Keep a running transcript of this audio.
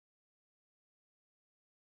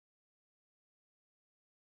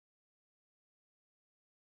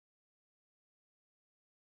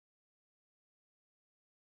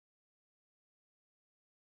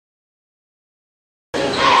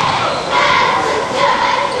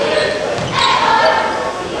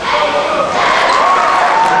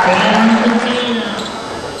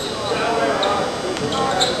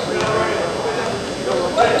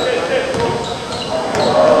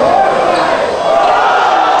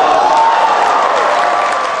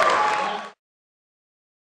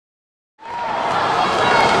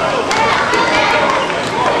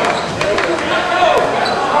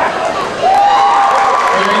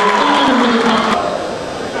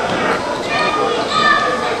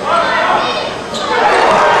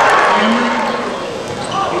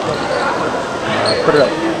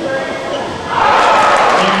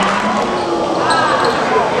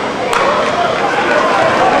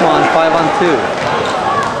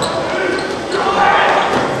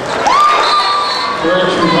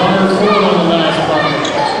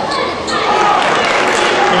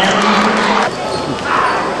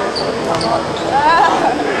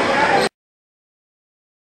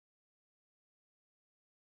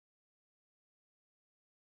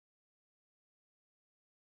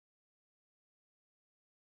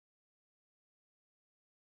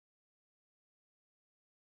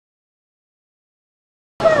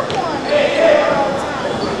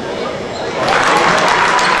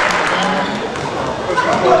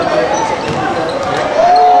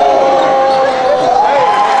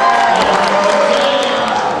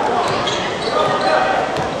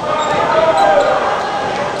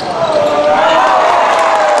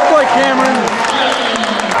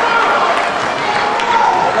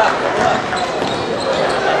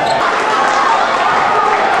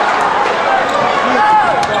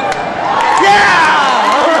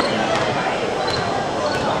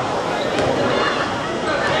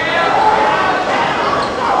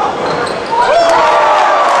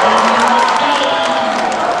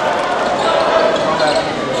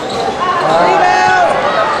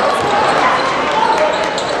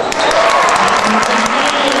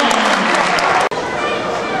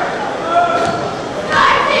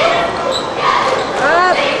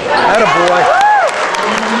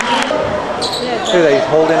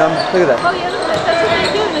Look at that. Oh, yeah, look at that. That's what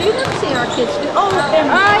they do. No, you never see our kids do. Oh,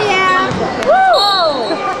 yeah.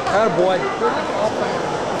 Woo! Attaboy.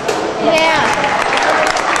 Yeah.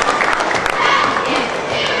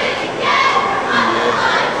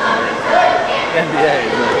 NBA.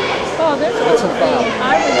 Oh, there's That's a foul.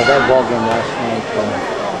 That ball game last night.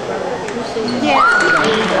 Yeah.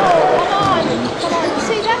 Come on. You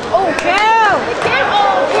see that? Oh, go!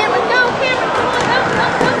 Cameron, go, Cameron. Come on,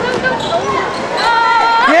 go.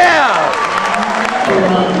 Yeah!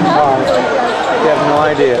 You have no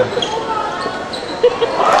idea.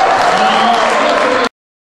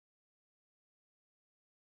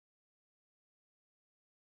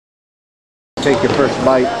 Take your first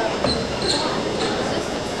bite.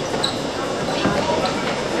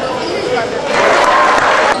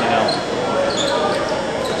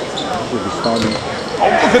 We'll be starting. Oh,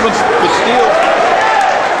 good steal.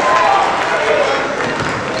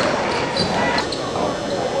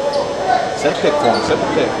 Set a pick for him. Set the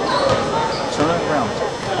pick. Turn it around.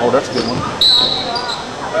 Oh, that's a good one.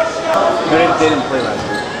 No, they didn't play last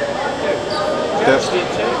year.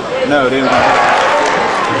 No, they didn't.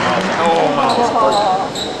 Oh, Miles.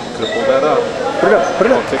 Could have pulled that up. Put it up. Put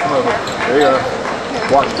it up. Take him over. There you go.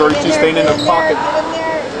 Watch 32 staying in the pocket.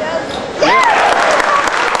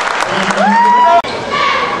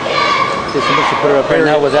 They're supposed to put it up right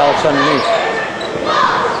now with Alex underneath.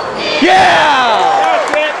 Yeah!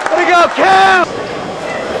 Way to go, Cam!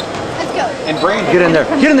 Let's go. And Brandon. Get in there.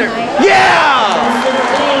 Get in there. Yeah!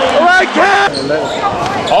 All right, Cam!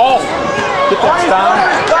 Off. Get that style.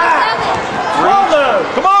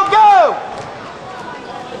 Come on, go!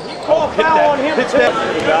 You call foul on him.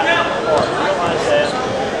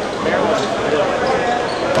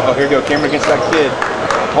 Oh, here you go. Cameron against that kid.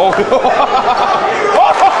 Oh,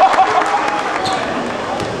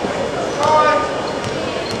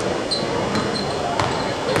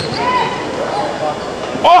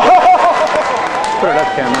 Put it up,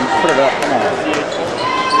 Cameron. Put it up. Come on.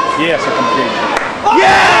 yes, I complete.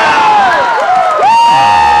 Yeah!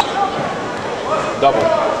 Double.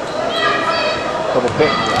 Double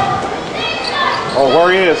pick. Oh,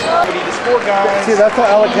 where he is. We need to score, guys. See, that's what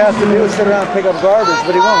Alex has to do is sit around and pick up garbage,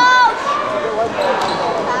 but he won't.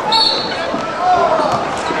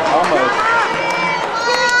 Almost.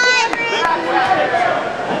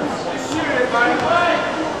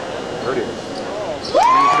 There it is.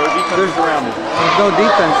 No defense around it. There's no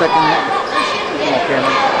defense that can... Come on,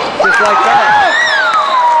 Cameron. Just like that.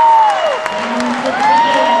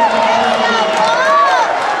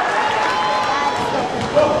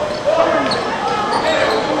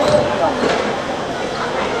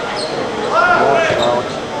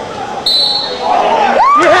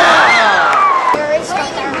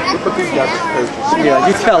 Put these guys as coaches. Yeah,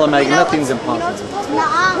 you tell him, Megan, nothing's impossible.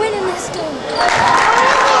 Winning this game.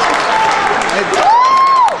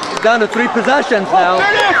 It's down to 3 possessions now.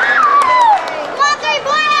 Come on,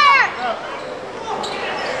 three-pointer!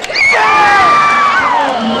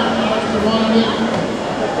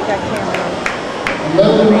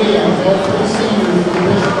 Another win for the seniors for the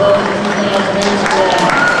Bishop Arts 2008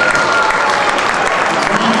 squad.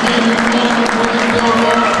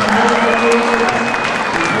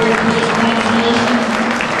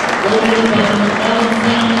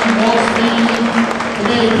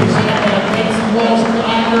 Today, presented by Benson Walsh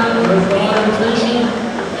Honor, her daughter Tricia,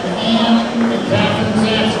 and Ann and Catherine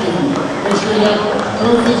Zaxton. This year, that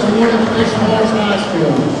trophy is awarded to Bishop Walsh High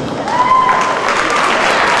School.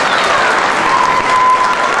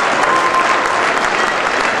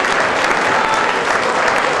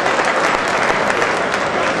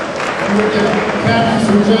 With the captains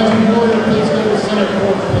for judging order, please go to center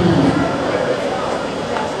court, please.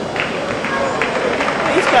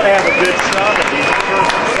 He's got to have a good shot.